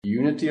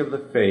unity of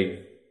the faith,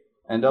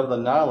 and of the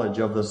knowledge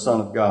of the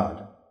Son of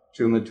God,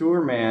 to a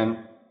mature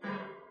man,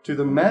 to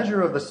the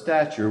measure of the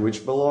stature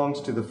which belongs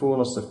to the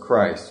fullness of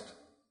Christ.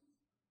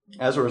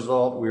 As a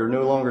result, we are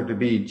no longer to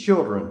be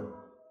children,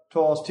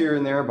 tossed here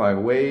and there by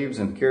waves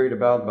and carried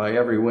about by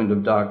every wind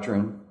of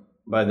doctrine,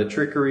 by the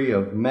trickery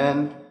of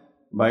men,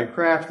 by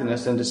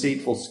craftiness and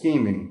deceitful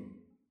scheming.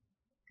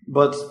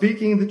 But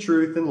speaking the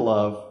truth in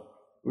love,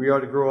 we are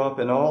to grow up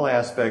in all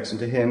aspects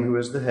into Him who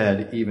is the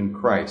head, even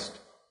Christ,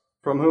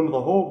 from whom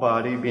the whole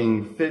body,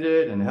 being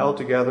fitted and held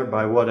together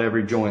by what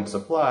every joint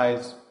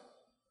supplies,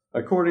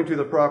 according to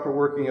the proper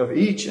working of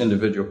each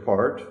individual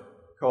part,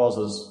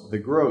 causes the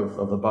growth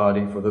of the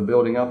body for the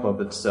building up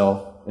of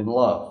itself in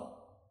love.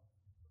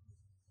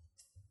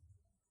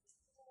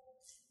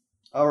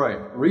 All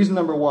right, reason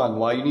number one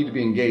why you need to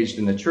be engaged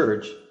in the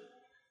church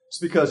is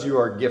because you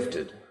are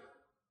gifted.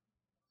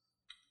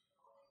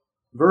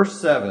 Verse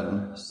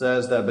 7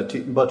 says that,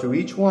 but to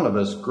each one of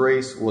us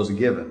grace was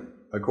given,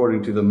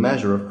 according to the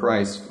measure of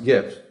Christ's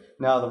gift.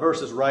 Now, the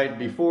verses right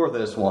before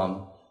this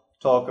one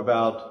talk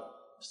about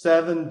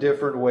 7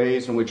 different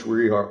ways in which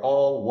we are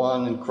all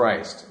one in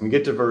Christ. When we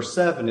get to verse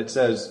 7, it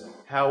says,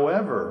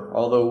 however,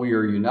 although we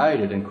are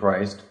united in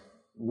Christ,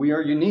 we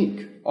are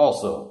unique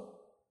also.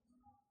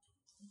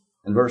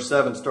 And verse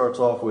 7 starts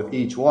off with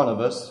each one of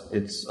us.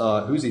 It's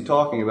who's he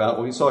talking about?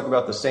 Well, he's talking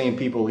about the same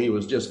people he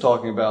was just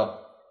talking about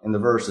in the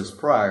verses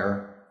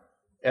prior.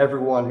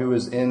 Everyone who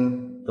is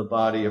in the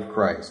body of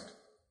Christ.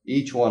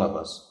 Each one of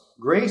us.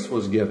 Grace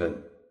was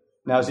given.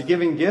 Now, is he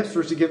giving gifts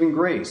or is he giving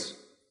grace?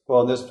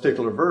 Well, in this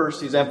particular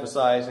verse, he's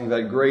emphasizing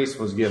that grace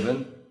was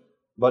given.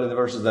 But in the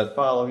verses that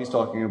follow, he's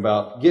talking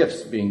about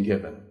gifts being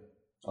given.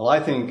 Well, I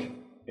think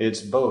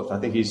it's both. I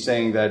think he's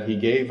saying that he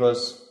gave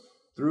us,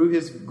 through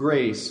his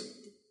grace,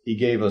 he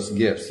gave us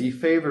gifts. He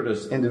favored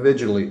us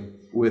individually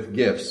with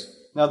gifts.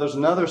 Now, there's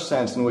another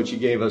sense in which he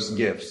gave us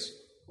gifts.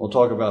 We'll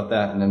talk about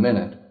that in a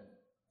minute.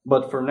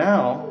 But for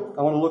now,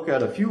 I want to look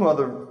at a few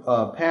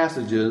other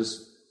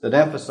passages that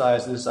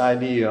emphasize this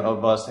idea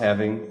of us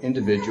having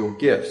individual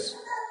gifts.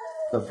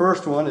 The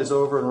first one is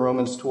over in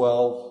Romans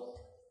 12,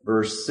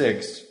 verse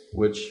 6,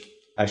 which,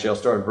 actually I'll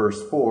start at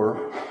verse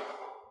 4.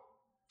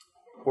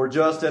 For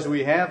just as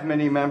we have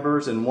many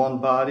members in one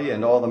body,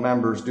 and all the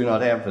members do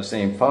not have the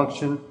same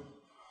function,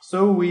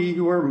 so we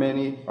who are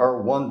many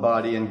are one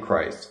body in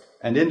Christ,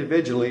 and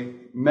individually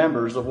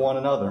members of one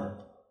another.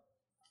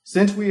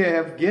 Since we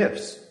have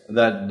gifts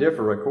that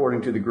differ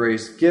according to the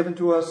grace given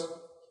to us,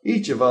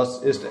 each of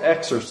us is to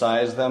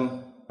exercise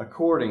them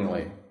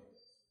accordingly.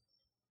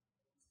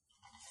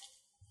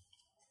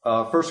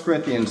 1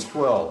 Corinthians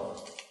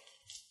 12.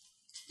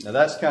 Now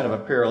that's kind of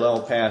a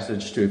parallel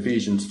passage to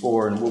Ephesians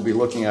 4, and we'll be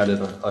looking at it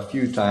a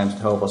few times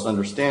to help us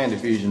understand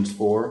Ephesians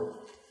 4.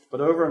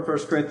 But over in 1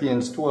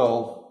 Corinthians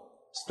 12,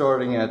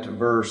 starting at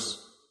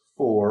verse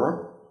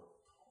 4,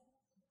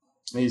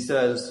 he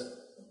says,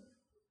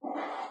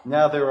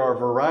 now there are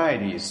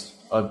varieties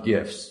of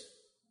gifts,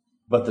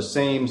 but the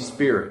same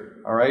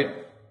Spirit. All right?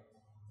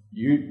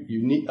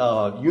 Unity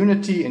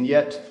and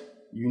yet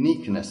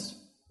uniqueness,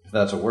 if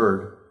that's a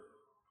word.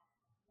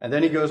 And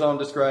then he goes on and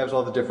describes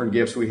all the different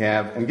gifts we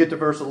have. And get to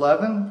verse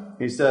 11,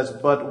 he says,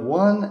 but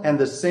one and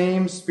the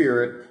same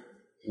Spirit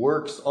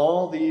works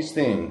all these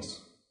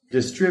things,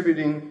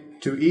 distributing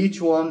to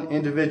each one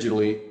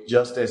individually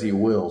just as he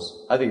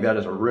wills. I think that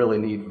is a really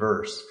neat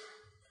verse.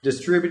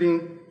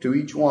 Distributing to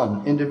each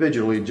one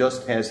individually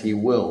just as he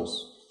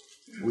wills.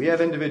 We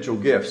have individual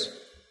gifts.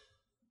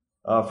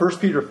 1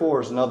 Peter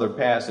 4 is another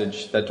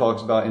passage that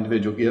talks about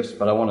individual gifts,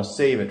 but I want to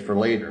save it for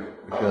later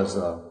because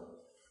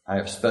I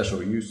have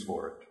special use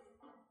for it.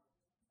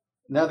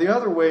 Now, the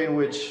other way in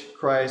which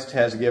Christ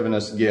has given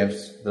us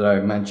gifts that I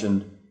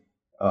mentioned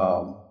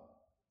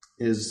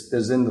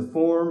is in the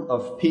form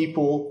of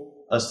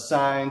people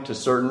assigned to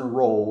certain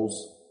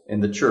roles in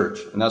the church.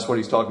 And that's what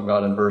he's talking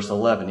about in verse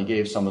 11. He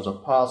gave some as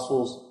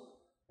apostles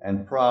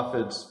and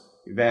prophets,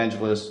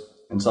 evangelists,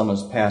 and some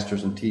as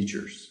pastors and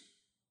teachers.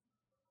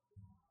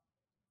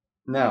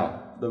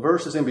 Now, the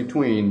verses in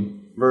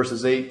between,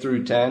 verses 8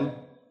 through 10,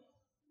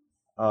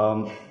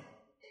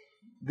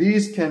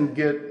 this can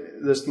get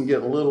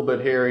a little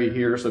bit hairy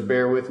here, so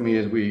bear with me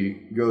as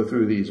we go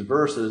through these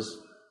verses.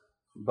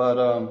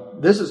 But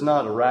this is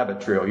not a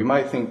rabbit trail. You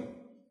might think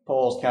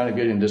Paul's kind of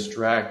getting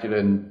distracted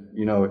and,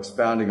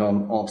 expounding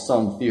on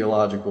some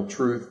theological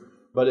truth,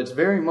 but it's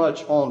very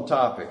much on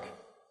topic.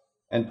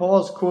 And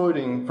Paul's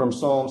quoting from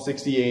Psalm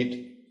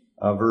 68,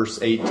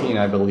 verse 18,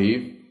 I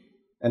believe.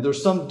 And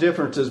there's some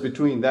differences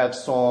between that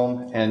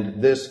psalm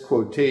and this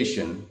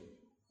quotation,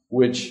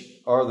 which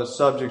are the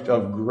subject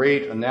of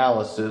great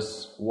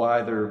analysis,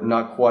 why they're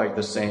not quite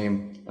the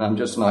same. And I'm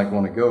just not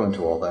going to go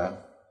into all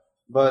that.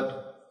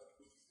 But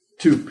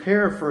to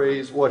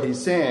paraphrase what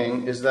he's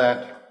saying is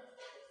that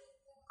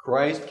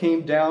Christ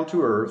came down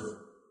to earth.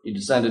 He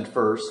descended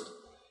first.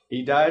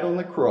 He died on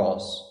the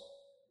cross.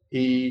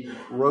 He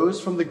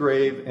rose from the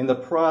grave. In the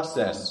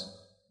process,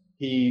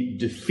 he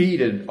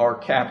defeated our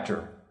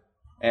captor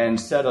and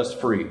set us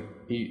free.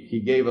 He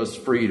gave us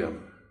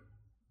freedom.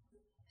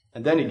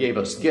 And then he gave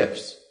us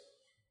gifts.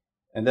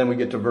 And then we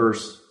get to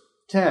verse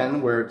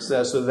 10 where it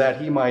says, so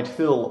that he might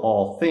fill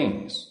all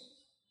things.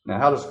 Now,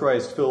 how does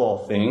Christ fill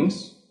all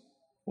things?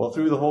 Well,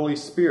 through the Holy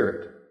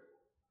Spirit.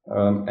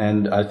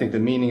 And I think the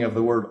meaning of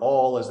the word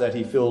all is that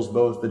he fills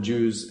both the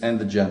Jews and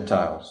the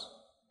Gentiles.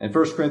 In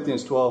 1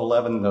 Corinthians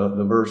 12:11,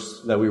 the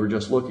verse that we were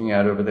just looking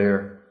at over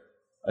there,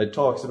 it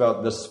talks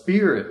about the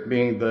Spirit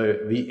being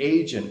the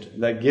agent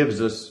that gives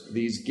us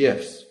these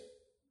gifts.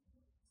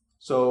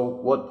 So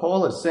what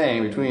Paul is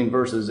saying between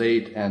verses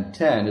 8 and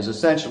 10 is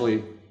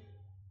essentially,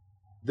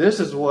 this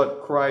is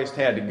what Christ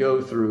had to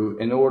go through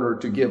in order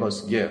to give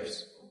us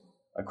gifts.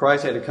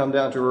 Christ had to come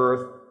down to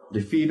earth,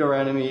 defeat our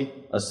enemy,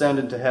 ascend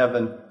into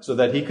heaven, so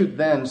that he could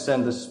then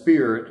send the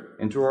Spirit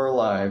into our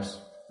lives.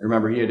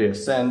 Remember, he had to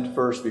ascend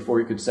first before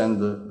he could send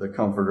the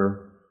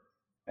Comforter.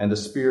 And the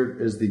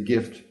Spirit is the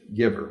gift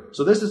giver.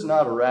 So this is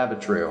not a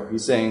rabbit trail.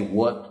 He's saying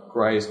what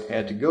Christ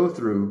had to go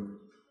through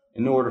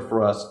in order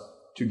for us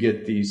to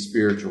get these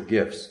spiritual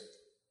gifts.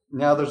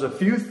 Now, there's a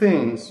few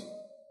things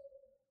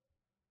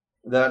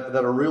that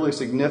are really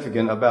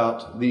significant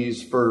about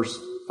these first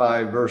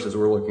 5 verses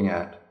we're looking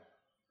at.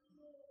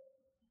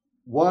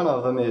 One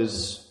of them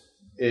is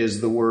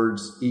the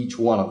words, each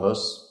one of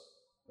us,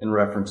 in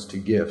reference to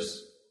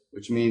gifts,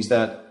 which means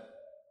that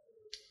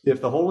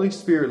if the Holy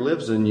Spirit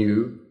lives in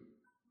you,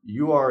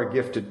 you are a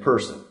gifted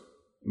person.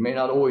 You may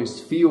not always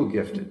feel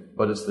gifted,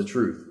 but it's the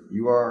truth.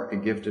 You are a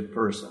gifted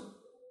person.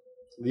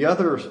 The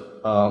other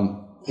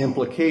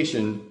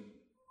implication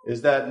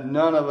is that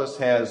none of us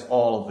has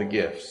all of the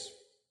gifts.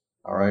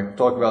 All right, we'll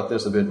talk about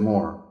this a bit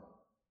more.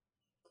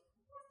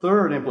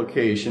 Third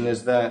implication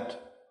is that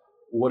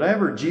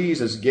whatever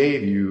Jesus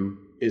gave you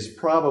is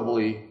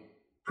probably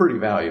pretty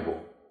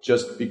valuable,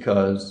 just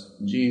because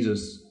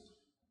Jesus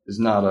is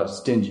not a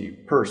stingy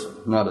person,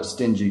 not a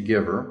stingy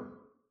giver.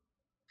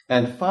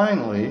 And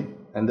finally,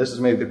 and this is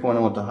maybe the point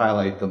I want to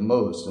highlight the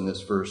most in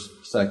this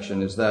first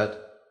section, is that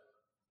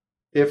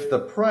if the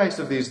price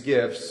of these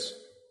gifts,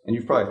 and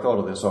you've probably thought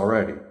of this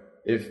already,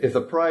 if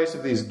the price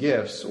of these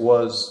gifts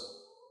was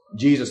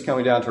Jesus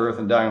coming down to earth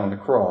and dying on the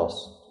cross,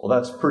 well,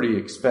 that's a pretty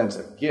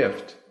expensive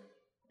gift.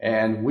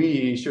 And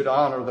we should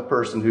honor the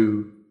person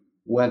who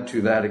went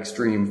to that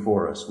extreme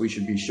for us. We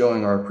should be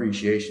showing our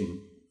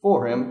appreciation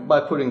for him by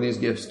putting these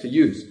gifts to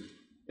use.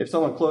 If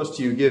someone close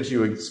to you gives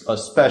you a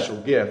special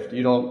gift,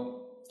 you don't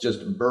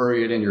just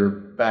bury it in your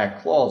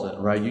back closet,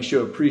 right? You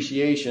show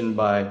appreciation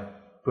by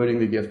putting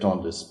the gift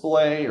on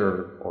display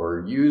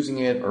or using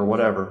it or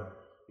whatever.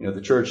 You know,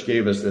 the church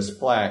gave us this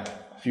plaque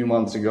a few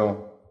months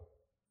ago,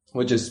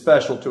 which is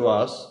special to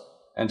us.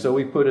 And so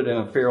we put it in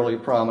a fairly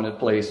prominent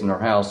place in our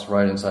house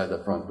right inside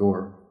the front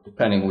door,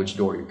 depending which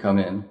door you come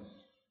in.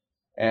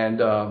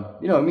 And,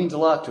 it means a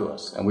lot to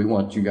us. And we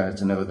want you guys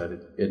to know that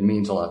it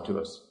means a lot to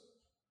us.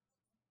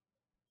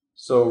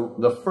 So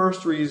the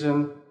first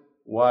reason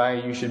why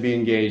you should be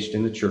engaged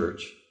in the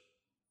church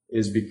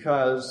is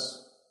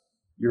because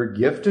you're a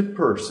gifted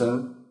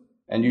person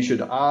and you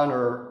should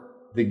honor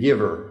the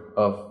giver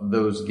of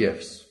those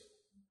gifts.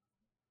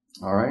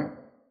 All right?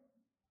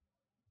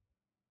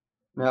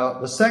 Now,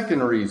 the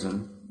second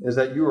reason is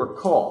that you are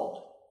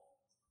called.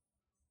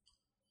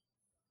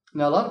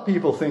 Now, a lot of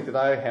people think that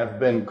I have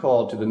been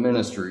called to the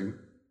ministry,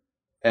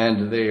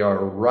 and they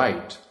are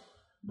right.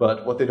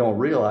 But what they don't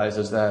realize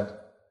is that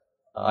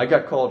I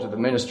got called to the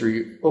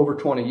ministry over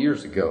 20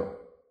 years ago.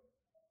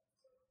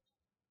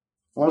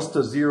 I want us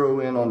to zero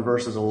in on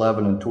verses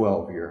 11 and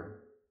 12 here.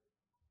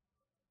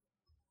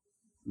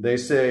 They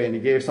say, and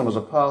he gave some as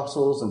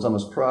apostles, and some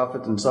as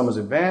prophets, and some as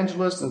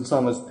evangelists, and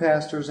some as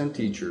pastors and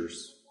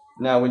teachers.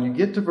 Now, when you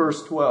get to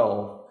verse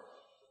 12,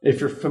 if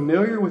you're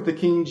familiar with the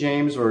King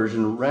James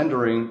Version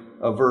rendering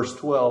of verse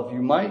 12,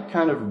 you might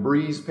kind of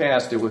breeze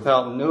past it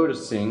without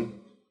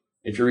noticing,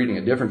 if you're reading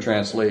a different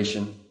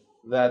translation,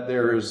 that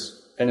there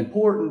is an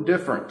important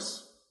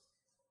difference.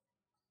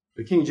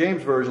 The King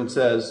James Version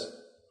says,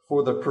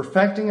 for the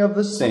perfecting of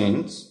the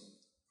saints,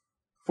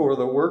 for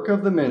the work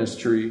of the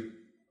ministry,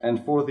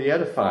 and for the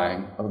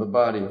edifying of the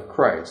body of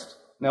Christ.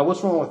 Now,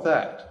 what's wrong with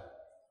that?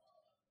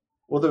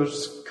 Well,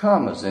 there's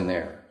commas in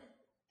there.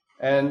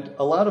 And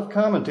a lot of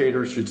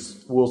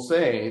commentators will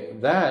say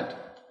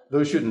that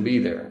those shouldn't be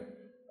there.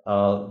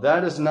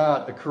 That is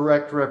not a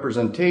correct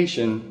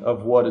representation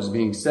of what is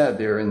being said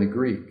there in the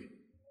Greek.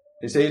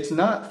 They say it's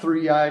not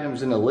 3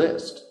 items in a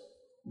list.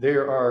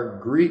 There are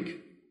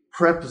Greek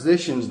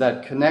prepositions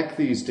that connect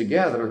these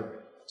together.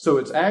 So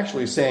it's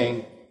actually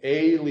saying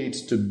A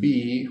leads to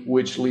B,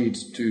 which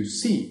leads to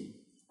C.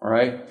 All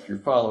right, if you're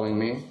following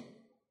me.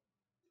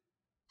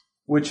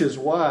 Which is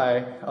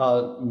why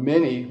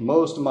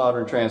most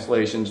modern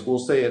translations will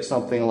say it's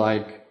something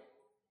like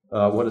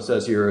what it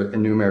says here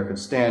in New American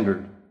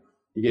Standard.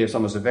 He gave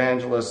some as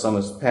evangelists, some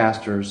as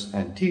pastors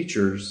and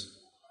teachers,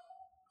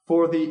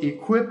 for the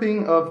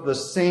equipping of the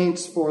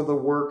saints for the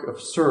work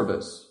of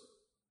service,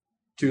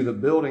 to the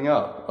building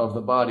up of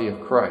the body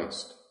of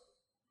Christ.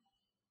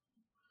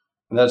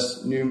 And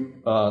that's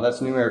New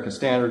American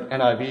Standard.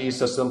 NIV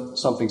says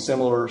something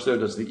similar, so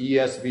does the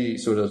ESV,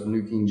 so does the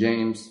New King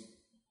James.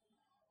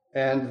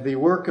 And the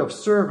work of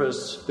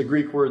service, the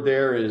Greek word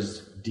there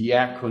is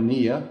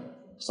diakonia,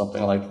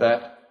 something like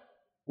that,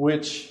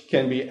 which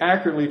can be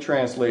accurately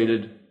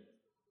translated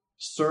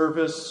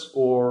service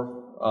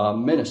or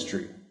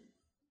ministry.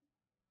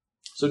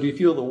 So do you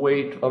feel the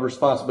weight of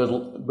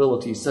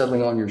responsibility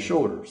settling on your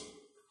shoulders?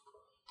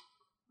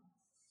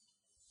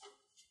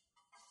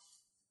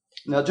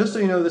 Now, just so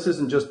you know, this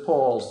isn't just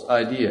Paul's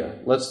idea.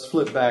 Let's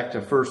flip back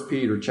to 1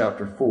 Peter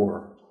chapter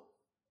 4.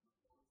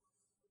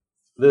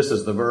 This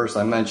is the verse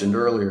I mentioned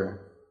earlier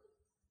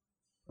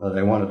that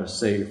I wanted to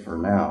save for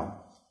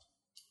now.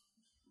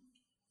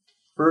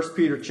 1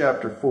 Peter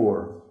chapter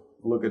 4,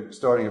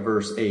 starting at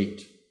verse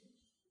 8.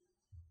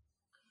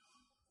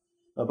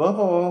 Above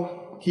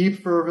all,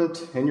 keep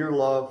fervent in your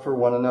love for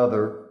one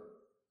another,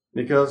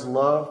 because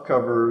love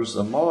covers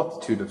a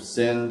multitude of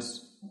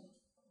sins.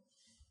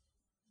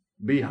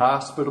 Be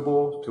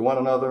hospitable to one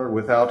another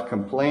without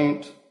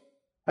complaint.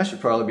 That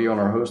should probably be on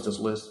our hostess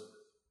list.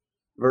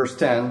 Verse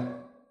 10,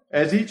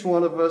 as each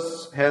one of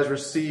us has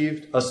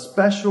received a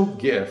special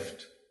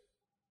gift.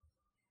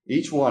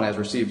 Each one has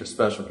received a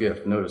special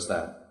gift, notice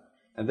that.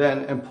 And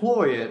then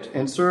employ it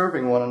in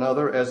serving one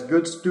another as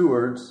good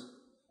stewards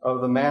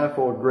of the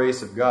manifold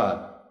grace of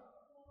God.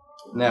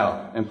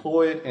 Now,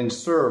 employ it in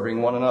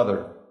serving one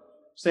another.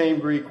 Same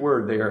Greek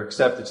word there,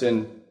 except it's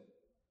in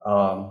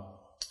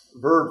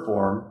verb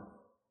form,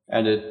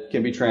 and it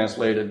can be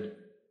translated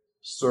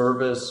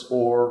service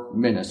or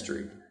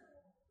ministry.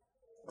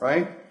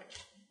 Right?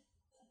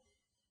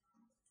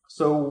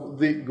 So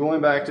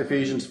going back to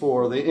Ephesians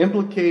 4, the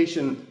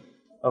implication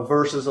of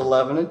verses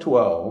 11 and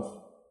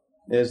 12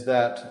 is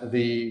that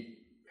the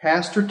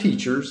pastor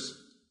teachers,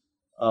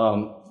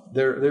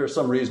 there's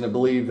some reason to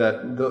believe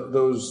that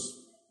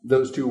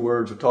those two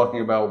words are talking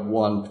about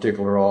one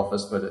particular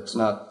office, but it's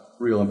not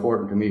real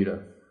important to me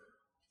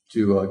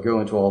to go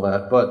into all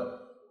that. But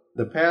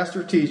the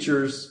pastor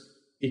teachers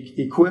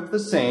equip the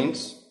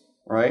saints,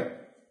 right?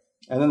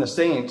 And then the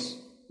saints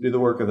do the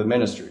work of the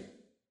ministry.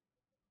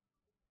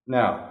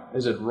 Now,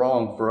 is it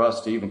wrong for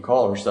us to even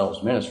call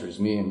ourselves ministers,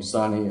 me and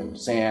Sonny and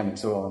Sam and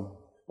so on?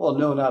 Well,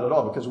 no, not at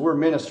all, because we're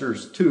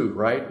ministers too,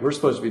 right? We're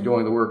supposed to be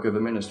doing the work of the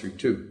ministry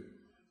too.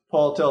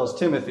 Paul tells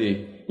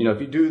Timothy, if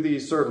you do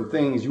these certain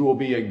things, you will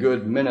be a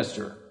good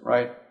minister,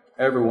 right?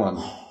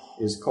 Everyone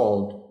is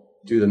called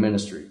to the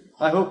ministry.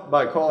 I hope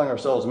by calling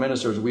ourselves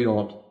ministers, we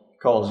don't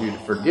cause you to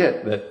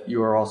forget that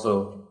you are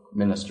also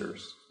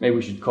ministers. Maybe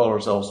we should call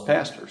ourselves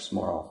pastors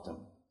more often.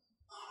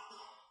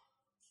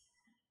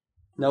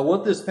 Now,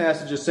 what this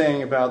passage is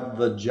saying about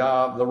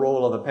the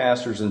role of the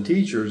pastors and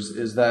teachers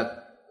is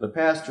that the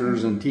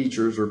pastors and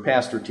teachers, or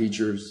pastor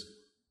teachers,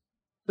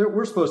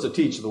 we're supposed to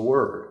teach the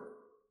Word.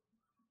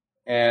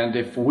 And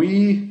if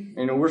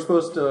we're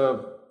supposed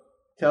to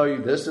tell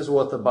you this is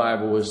what the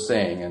Bible is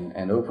saying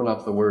and open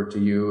up the Word to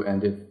you.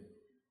 And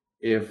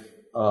if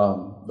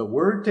the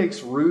Word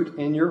takes root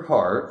in your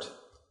heart,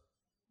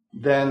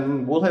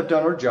 then we'll have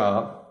done our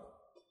job,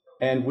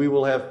 and we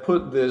will have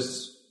put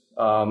this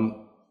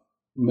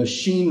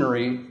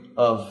machinery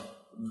of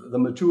the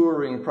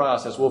maturing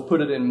process, we'll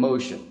put it in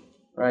motion,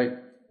 right?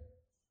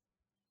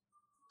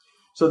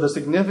 So the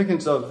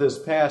significance of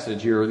this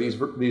passage here,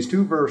 these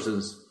two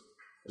verses,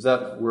 is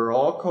that we're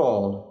all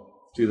called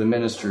to the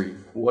ministry.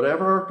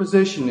 Whatever our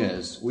position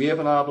is, we have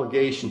an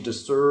obligation to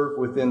serve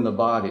within the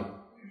body.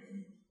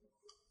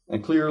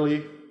 And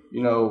clearly,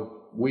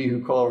 we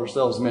who call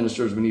ourselves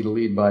ministers, we need to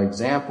lead by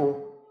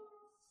example.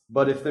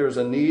 But if there's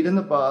a need in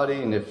the body,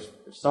 and if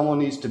someone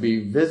needs to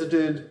be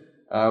visited,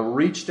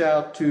 reached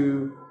out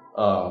to,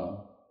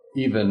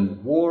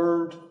 even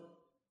warned,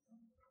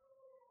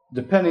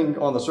 depending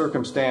on the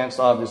circumstance,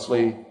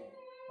 obviously,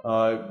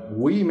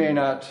 we may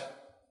not,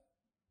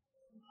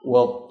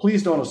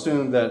 please don't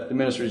assume that the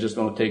ministry is just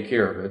going to take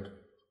care of it.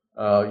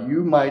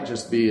 You might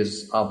just be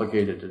as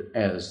obligated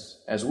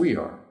as we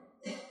are.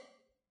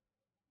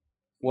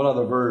 One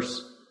other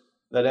verse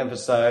that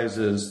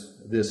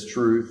emphasizes this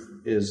truth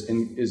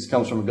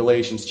comes from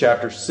Galatians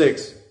chapter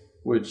 6,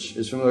 which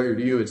is familiar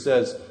to you. It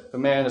says, if a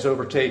man is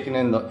overtaken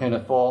in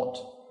a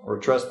fault or a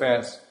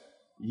trespass,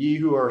 ye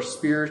who are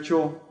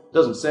spiritual, it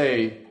doesn't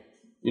say,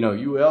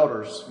 you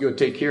elders, go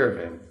take care of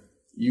him.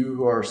 You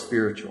who are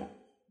spiritual.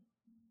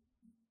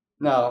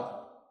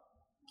 Now,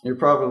 you're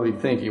probably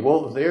thinking,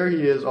 there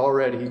he is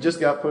already. He just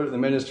got put in the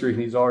ministry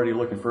and he's already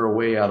looking for a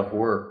way out of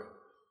work.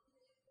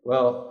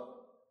 Well,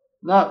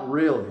 not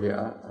really.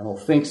 I don't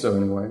think so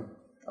anyway.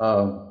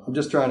 I'm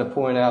just trying to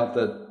point out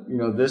that,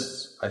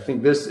 I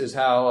think this is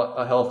how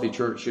a healthy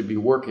church should be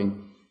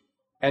working.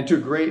 And to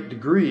a great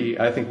degree,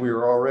 I think we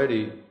are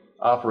already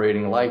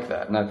operating like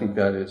that. And I think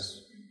that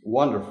is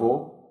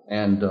wonderful.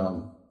 And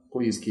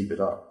please keep it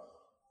up.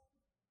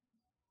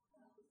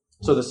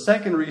 So the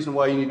second reason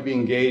why you need to be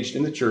engaged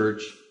in the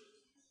church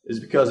is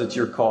because it's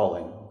your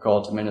calling. You're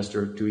called to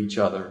minister to each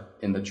other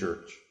in the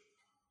church.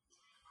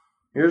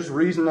 Here's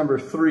reason number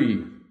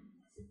 3.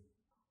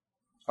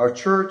 Our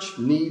church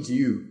needs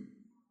you.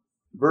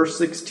 Verse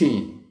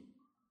 16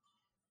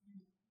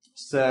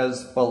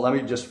 says, let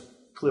me just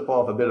clip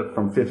off a bit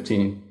from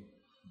 15.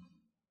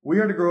 We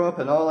are to grow up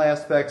in all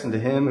aspects into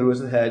Him who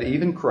is the head,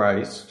 even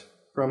Christ,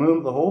 from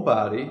whom the whole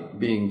body,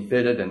 being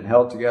fitted and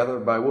held together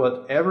by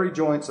what every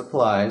joint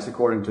supplies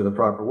according to the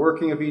proper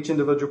working of each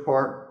individual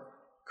part,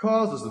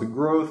 causes the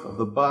growth of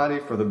the body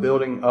for the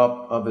building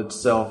up of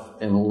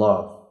itself in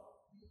love.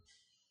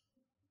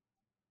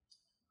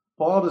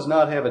 Paul does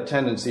not have a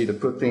tendency to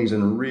put things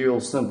in real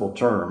simple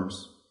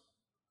terms,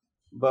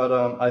 but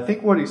I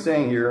think what he's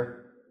saying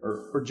here,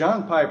 or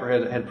John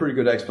Piper had pretty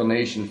good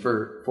explanation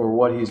for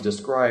what he's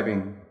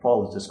describing,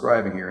 Paul is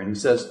describing here, and he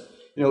says,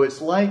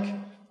 it's like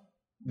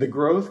the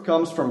growth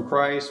comes from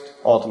Christ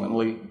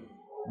ultimately,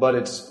 but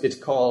it's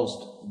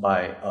caused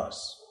by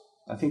us.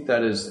 I think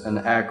that is an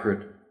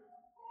accurate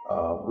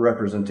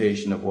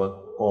representation of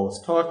what Paul is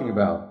talking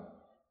about.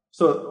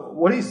 So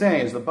what he's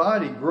saying is the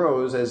body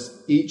grows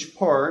as each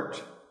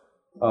part,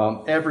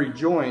 every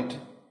joint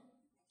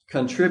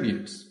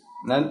contributes.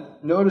 Now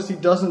notice he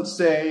doesn't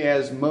say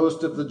as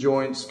most of the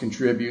joints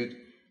contribute,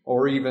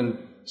 or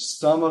even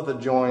some of the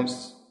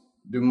joints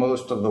do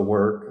most of the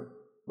work,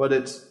 but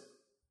it's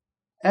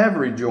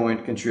every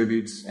joint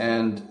contributes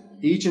and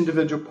each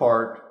individual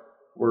part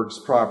works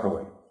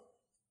properly.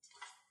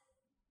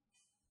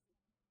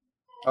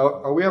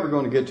 Are we ever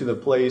going to get to the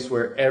place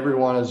where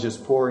everyone is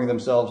just pouring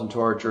themselves into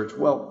our church?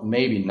 Well,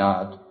 maybe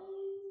not.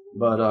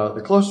 But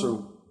the closer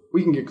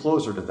we can get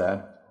closer to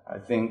that, I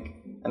think,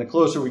 and the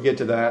closer we get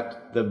to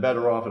that, the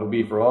better off it'll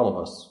be for all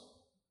of us.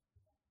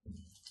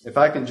 If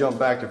I can jump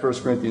back to 1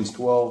 Corinthians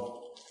 12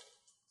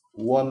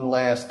 one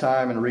last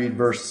time and read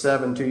verse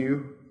 7 to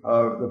you.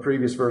 The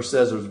previous verse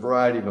says there's a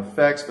variety of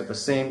effects, but the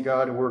same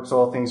God who works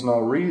all things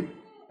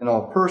in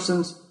all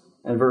persons.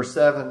 And verse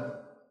 7,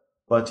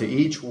 but to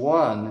each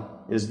one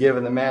is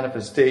given the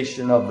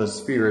manifestation of the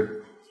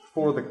Spirit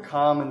for the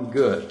common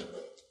good,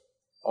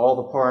 all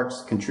the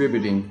parts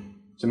contributing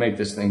to make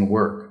this thing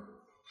work.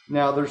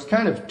 Now, there's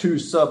kind of two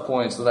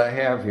subpoints that I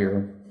have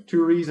here,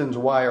 two reasons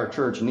why our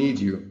church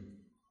needs you.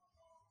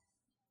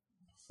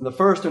 The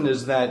first one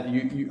is that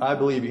I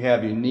believe you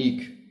have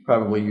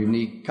probably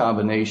unique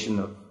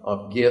combination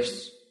of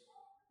gifts.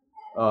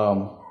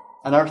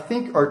 And I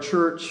think a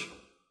church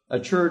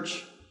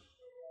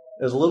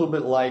is a little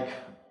bit like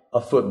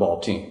a football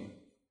team.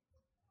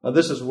 Now,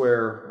 this is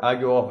where I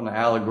go off on an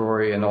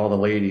allegory and all the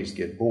ladies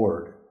get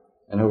bored,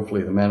 and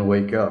hopefully the men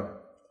wake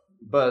up.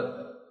 But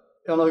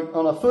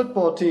on a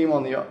football team,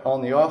 on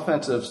the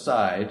offensive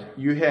side,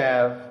 you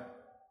have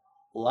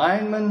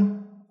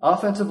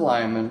offensive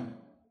linemen,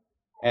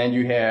 and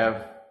you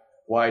have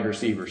wide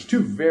receivers.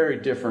 Two very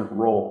different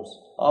roles.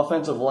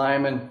 Offensive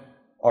linemen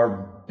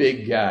are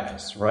big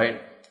guys,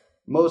 right?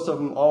 Most of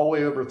them all the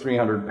way over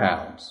 300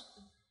 pounds.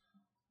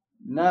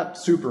 Not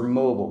super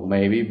mobile,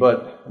 maybe,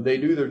 but they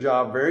do their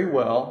job very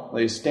well.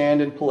 They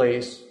stand in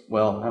place.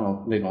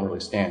 Well, they don't really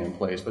stand in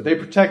place, but they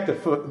protect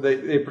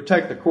they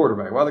protect the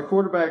quarterback. While the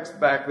quarterback's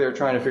back there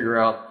trying to figure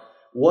out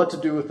what to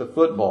do with the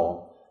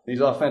football, these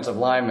offensive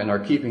linemen are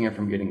keeping him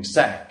from getting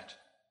sacked.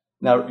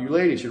 Now, you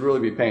ladies should really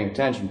be paying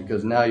attention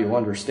because now you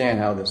understand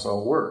how this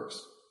all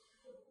works.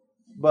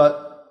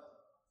 But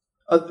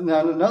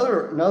now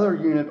another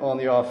unit on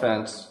the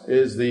offense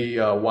is the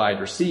wide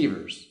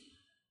receivers.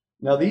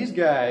 Now, these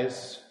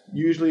guys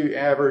usually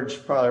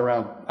average probably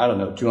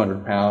around,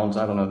 200 pounds.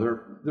 I don't know.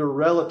 They're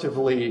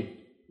relatively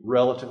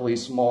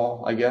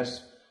small, I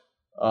guess.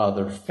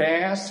 They're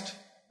fast.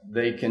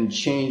 They can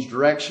change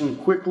direction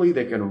quickly.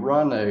 They can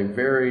run a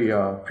very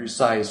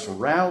precise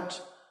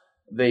route.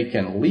 They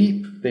can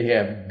leap. They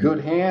have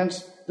good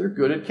hands. They're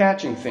good at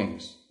catching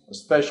things,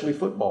 especially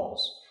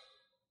footballs.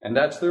 And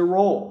that's their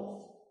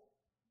role.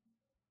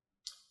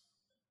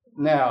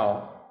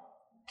 Now,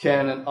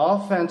 can an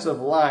offensive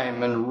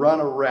lineman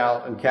run a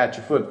route and catch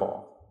a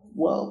football?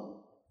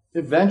 Well,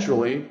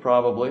 eventually,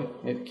 probably,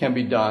 it can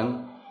be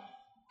done.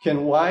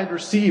 Can wide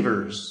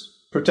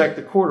receivers protect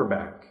the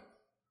quarterback?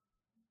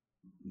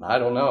 I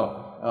don't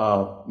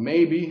know.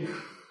 Maybe.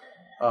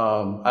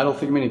 I don't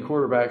think many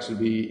quarterbacks would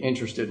be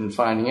interested in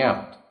finding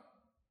out.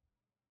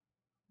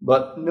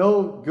 But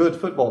no good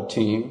football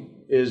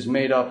team is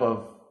made up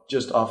of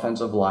just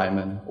offensive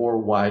linemen or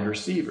wide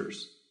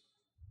receivers.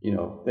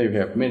 They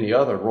have many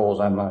other roles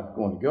I'm not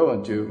going to go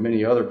into,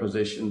 many other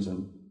positions.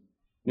 And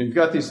you've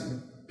got these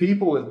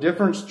people with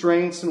different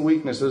strengths and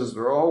weaknesses.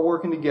 They're all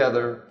working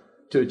together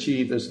to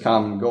achieve this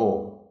common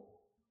goal.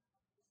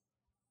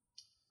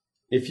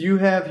 If you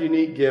have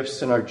unique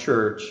gifts in our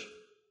church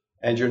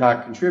and you're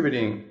not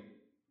contributing,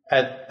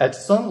 at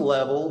some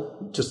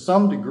level, to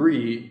some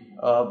degree,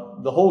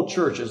 the whole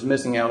church is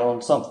missing out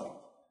on something.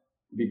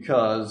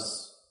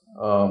 Because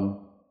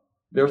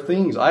there are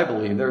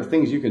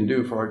things you can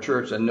do for our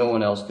church that no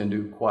one else can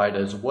do quite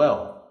as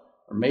well.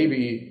 Or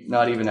maybe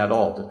not even at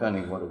all,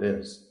 depending what it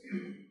is.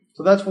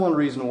 So that's one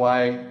reason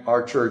why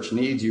our church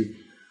needs you.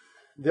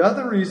 The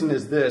other reason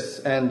is this,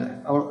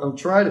 and I'll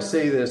try to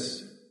say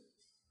this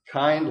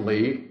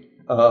kindly.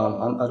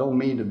 I don't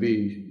mean to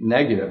be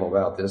negative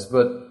about this,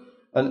 but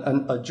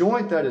a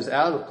joint that is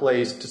out of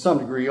place to some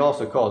degree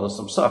also causes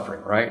some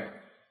suffering, right?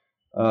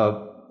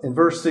 in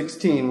verse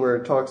 16, where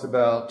it talks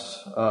about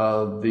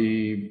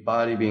the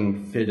body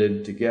being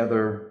fitted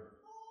together,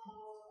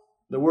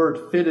 the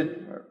word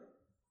fitted,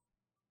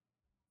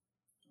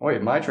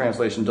 wait, my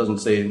translation doesn't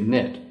say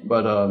knit,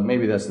 but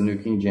maybe that's the New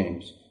King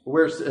James.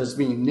 Where it says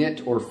being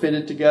knit or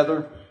fitted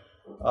together,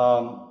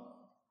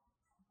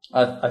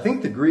 I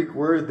think the Greek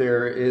word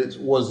there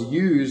was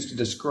used to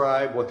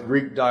describe what the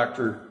Greek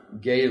doctor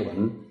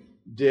Galen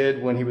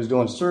did when he was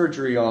doing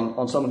surgery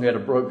on someone who had a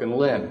broken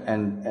limb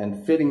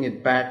and fitting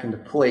it back into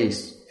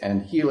place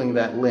and healing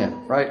that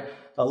limb, right?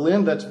 A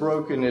limb that's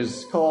broken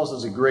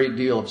causes a great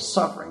deal of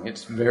suffering.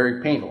 It's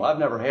very painful. I've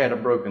never had a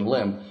broken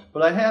limb,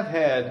 but I have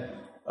had,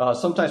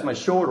 sometimes my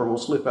shoulder will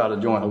slip out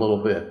of joint a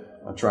little bit.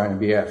 I'm trying to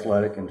be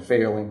athletic and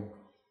failing.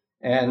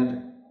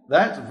 And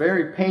that's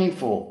very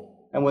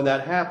painful. And when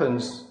that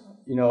happens,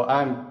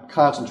 I'm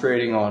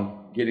concentrating on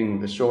getting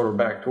the shoulder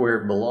back to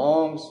where it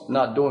belongs,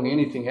 not doing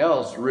anything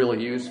else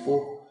really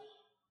useful.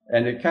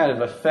 And it kind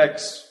of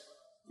affects,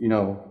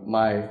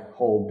 my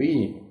whole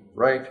being,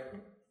 right?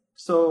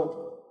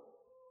 So,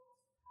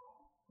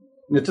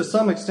 to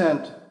some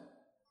extent,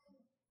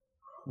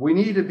 we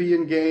need to be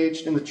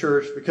engaged in the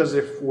church, because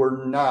if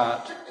we're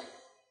not,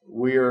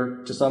 we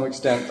are, to some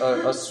extent,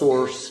 a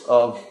source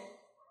of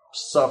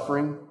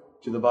suffering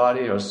to the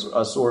body, or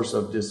a source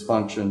of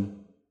dysfunction.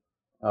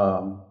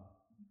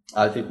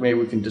 I think maybe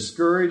we can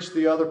discourage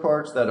the other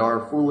parts that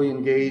are fully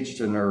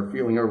engaged and are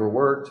feeling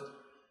overworked.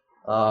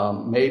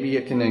 Maybe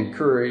it can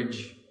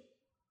encourage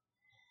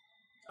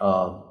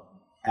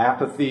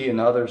apathy in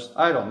others.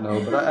 I don't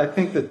know, but I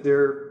think that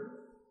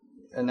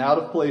an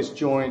out-of-place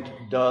joint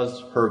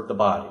does hurt the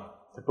body,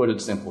 to put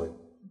it simply.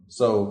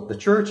 So the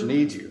church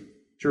needs you.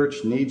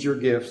 Church needs your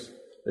gifts.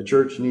 The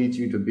church needs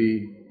you to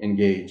be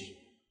engaged.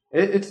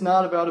 It's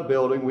not about a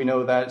building. We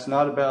know that. It's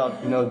not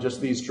about,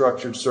 just these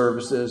structured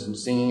services and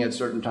singing at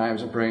certain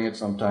times and praying at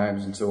some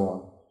times and so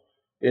on.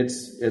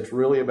 It's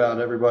really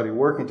about everybody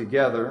working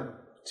together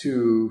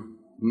to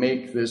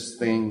make this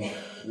thing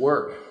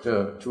work,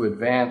 to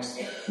advance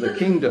the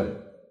kingdom.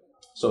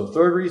 So the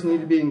third reason you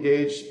need to be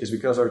engaged is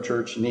because our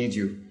church needs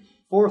you.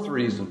 Fourth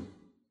reason,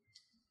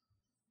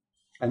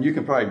 and you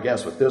can probably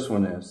guess what this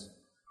one is.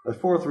 The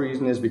fourth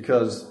reason is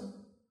because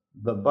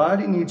the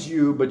body needs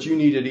you, but you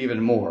need it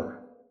even more.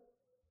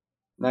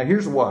 Now,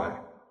 here's why.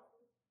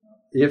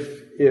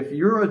 If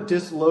you're a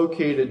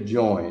dislocated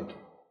joint,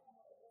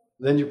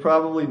 then you're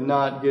probably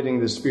not getting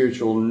the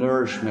spiritual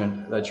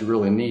nourishment that you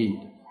really need.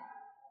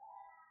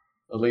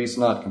 At least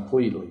not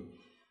completely.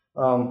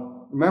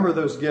 Remember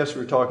those gifts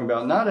we were talking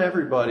about? Not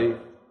everybody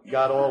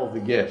got all of the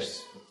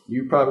gifts.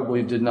 You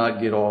probably did not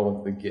get all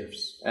of the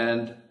gifts.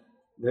 And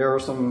there are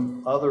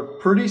some other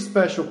pretty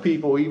special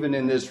people, even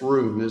in this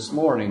room this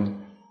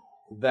morning,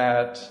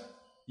 that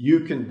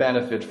you can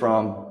benefit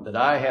from, that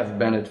I have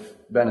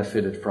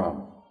benefited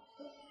from.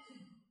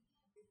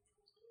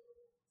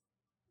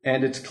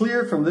 And it's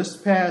clear from this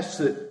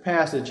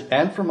passage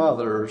and from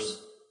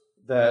others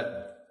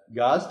that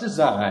God's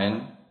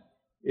design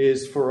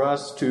is for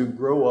us to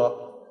grow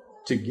up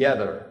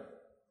together.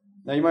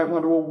 Now you might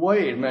wonder, well,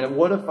 wait a minute,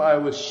 what if I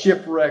was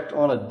shipwrecked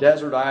on a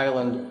desert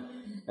island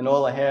and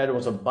all I had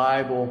was a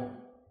Bible?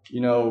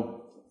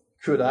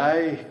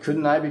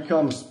 Couldn't I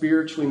become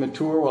spiritually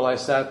mature while I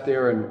sat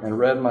there and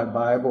read my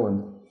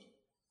Bible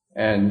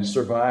and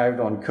survived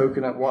on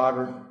coconut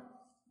water?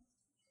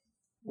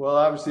 Well,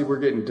 obviously we're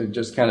getting to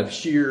just kind of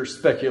sheer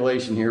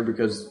speculation here,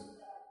 because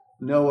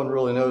no one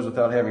really knows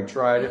without having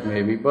tried it,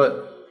 maybe.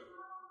 But,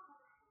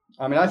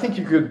 I think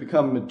you could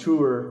become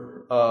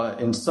mature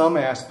in some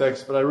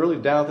aspects, but I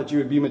really doubt that you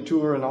would be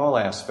mature in all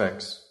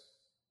aspects.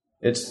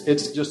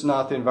 It's just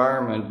not the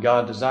environment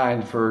God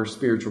designed for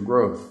spiritual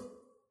growth.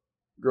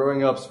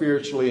 Growing up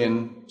spiritually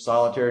in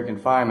solitary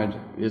confinement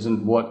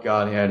isn't what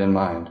God had in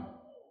mind.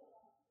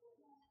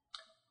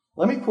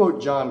 Let me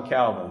quote John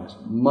Calvin, as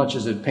much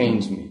as it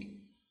pains me.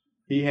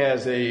 He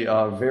has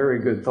a very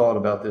good thought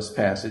about this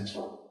passage.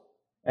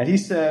 And he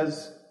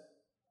says,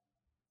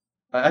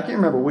 I can't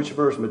remember which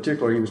verse in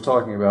particular he was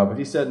talking about, but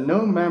he said,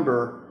 "No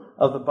member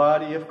of the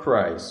body of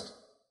Christ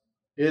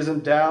is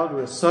endowed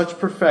with such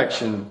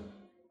perfection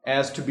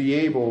as to be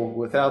able,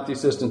 without the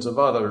assistance of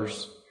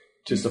others,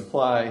 to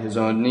supply his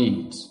own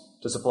needs,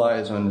 to supply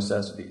his own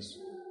necessities."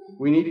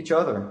 We need each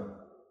other.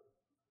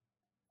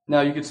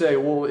 Now you could say,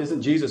 well,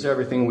 isn't Jesus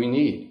everything we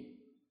need?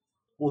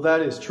 Well,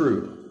 that is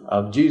true.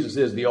 Jesus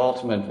is the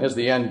ultimate, is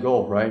the end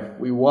goal, right?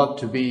 We want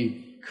to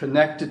be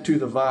connected to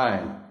the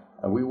vine.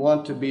 We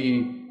want to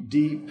be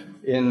deep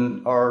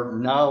in our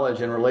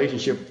knowledge and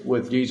relationship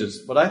with Jesus.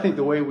 But I think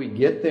the way we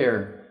get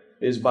there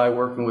is by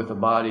working with the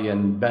body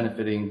and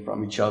benefiting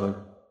from each other.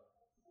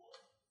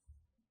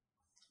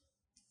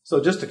 So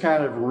just to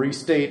kind of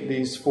restate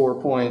these 4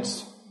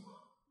 points,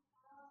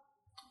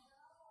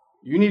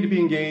 you need to be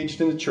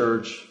engaged in the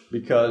church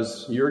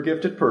because you're a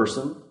gifted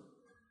person,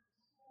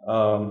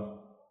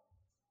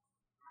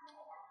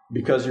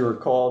 because you're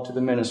called to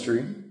the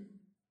ministry,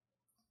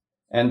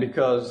 and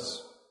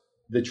because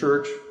the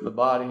church, the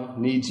body,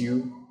 needs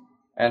you,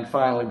 and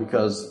finally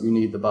because you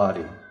need the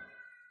body.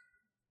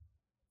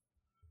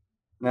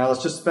 Now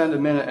let's just spend a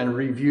minute and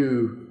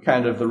review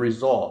kind of the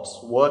results.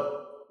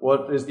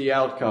 What is the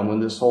outcome when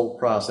this whole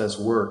process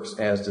works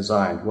as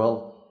designed?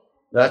 Well,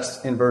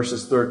 that's in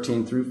verses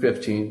 13 through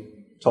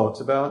 15. It talks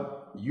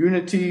about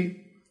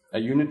unity, a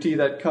unity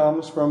that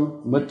comes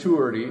from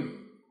maturity.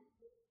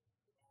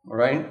 All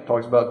right? It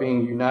talks about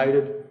being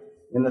united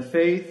in the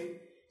faith.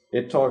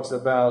 It talks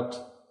about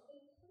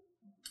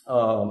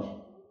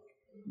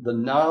the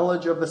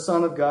knowledge of the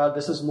Son of God.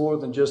 This is more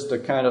than just a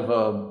kind of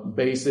a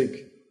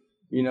basic,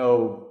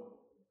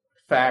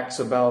 facts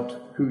about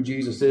who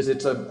Jesus is.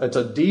 It's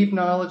a deep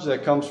knowledge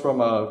that comes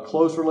from a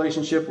close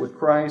relationship with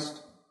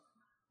Christ.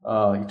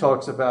 He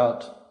talks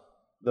about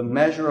the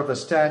measure of the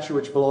stature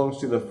which belongs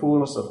to the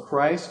fullness of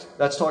Christ.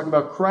 That's talking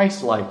about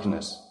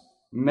Christ-likeness,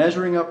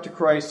 measuring up to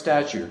Christ's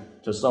stature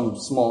to some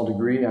small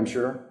degree, I'm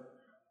sure.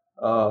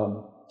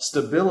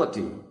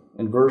 Stability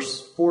in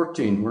verse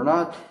 14. We're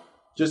not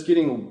just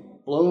getting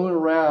blown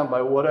around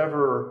by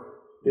whatever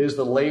is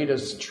the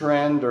latest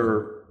trend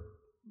or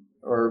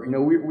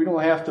we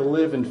don't have to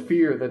live in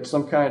fear that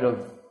some kind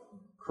of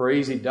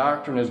crazy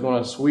doctrine is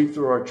going to sweep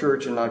through our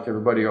church and knock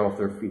everybody off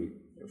their feet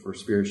if we're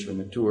spiritually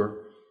mature.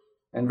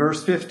 And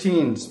verse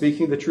 15,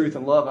 speaking the truth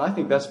in love. And I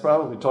think that's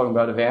probably talking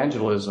about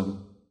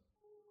evangelism.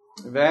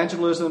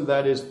 Evangelism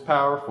that is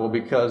powerful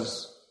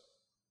because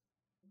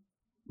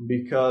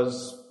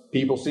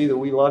people see that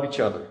we love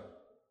each other.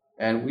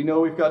 And we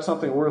know we've got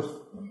something worth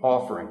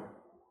offering.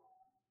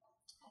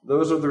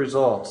 Those are the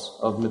results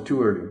of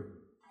maturity.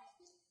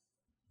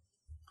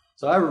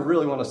 So I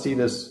really want to see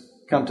this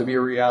come to be a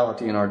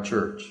reality in our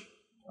church.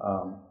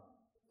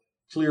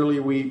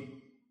 Clearly we,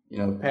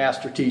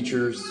 pastor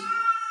teachers,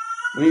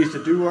 we need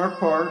to do our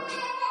part.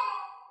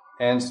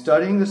 And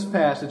studying this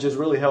passage has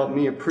really helped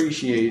me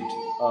appreciate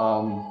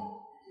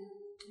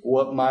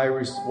what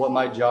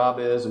my job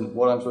is and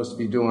what I'm supposed to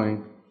be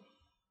doing.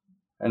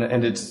 And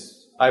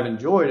I've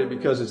enjoyed it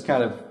because it's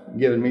kind of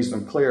given me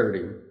some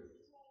clarity.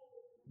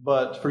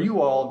 But for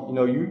you all,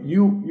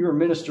 you're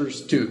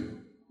ministers too.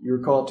 You're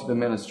called to the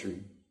ministry.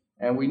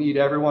 And we need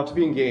everyone to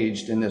be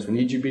engaged in this. We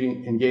need you to be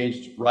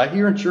engaged right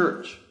here in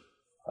church.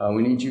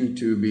 We need you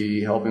to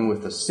be helping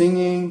with the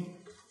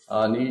singing.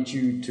 Need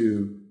you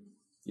to,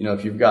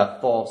 if you've got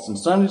thoughts in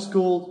Sunday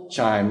school,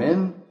 chime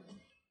in.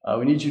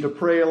 We need you to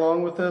pray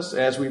along with us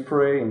as we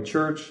pray in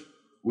church.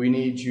 We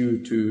need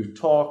you to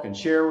talk and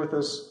share with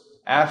us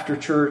after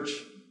church.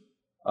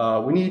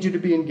 We need you to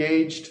be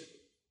engaged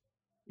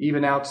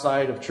even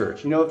outside of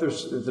church.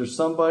 If there's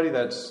somebody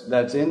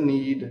that's in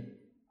need,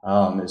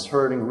 is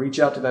hurting, reach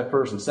out to that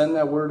person. Send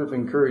that word of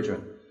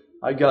encouragement.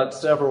 I got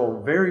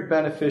several very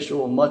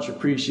beneficial, much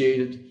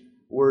appreciated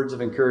words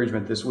of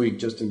encouragement this week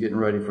just in getting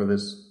ready for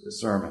this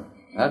sermon.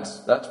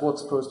 That's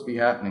what's supposed to be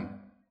happening.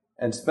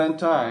 And spend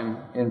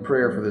time in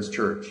prayer for this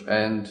church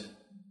and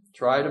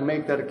try to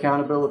make that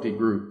accountability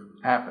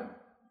group happen.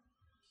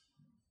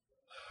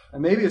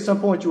 And maybe at some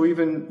point you'll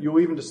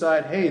even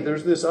decide, hey,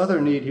 there's this other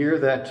need here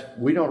that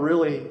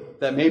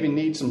that maybe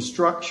needs some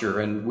structure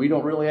and we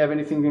don't really have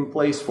anything in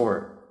place for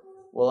it.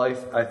 Well,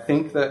 I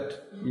think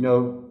that,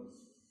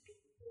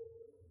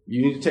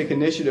 you need to take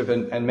initiative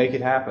and make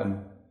it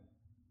happen.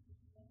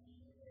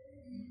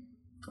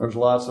 There's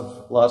lots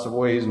of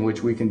ways in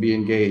which we can be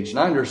engaged. And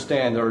I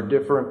understand there are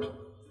different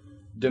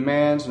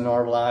demands in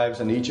our lives,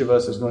 and each of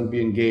us is going to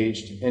be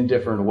engaged in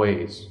different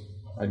ways.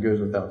 That goes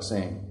without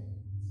saying.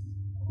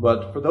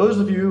 But for those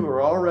of you who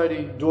are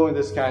already doing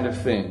this kind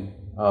of thing,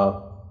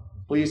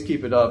 please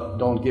keep it up.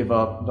 Don't give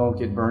up. Don't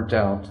get burnt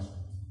out.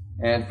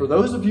 And for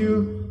those of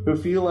you who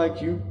feel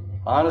like you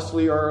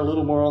honestly are a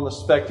little more on the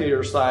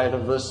spectator side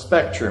of the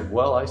spectrum,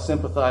 well, I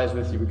sympathize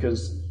with you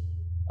because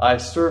I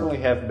certainly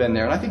have been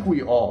there. And I think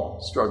we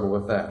all struggle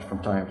with that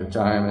from time to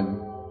time. And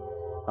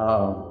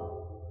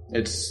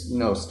it's,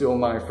 still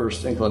my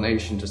first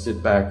inclination to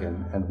sit back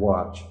and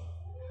watch.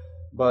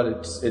 But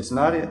it's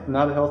not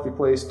a healthy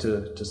place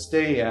to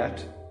stay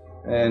at.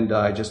 And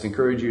I just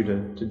encourage you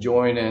to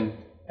join in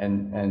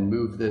and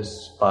move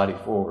this body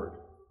forward.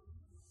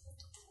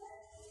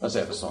 Let's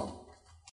have a song.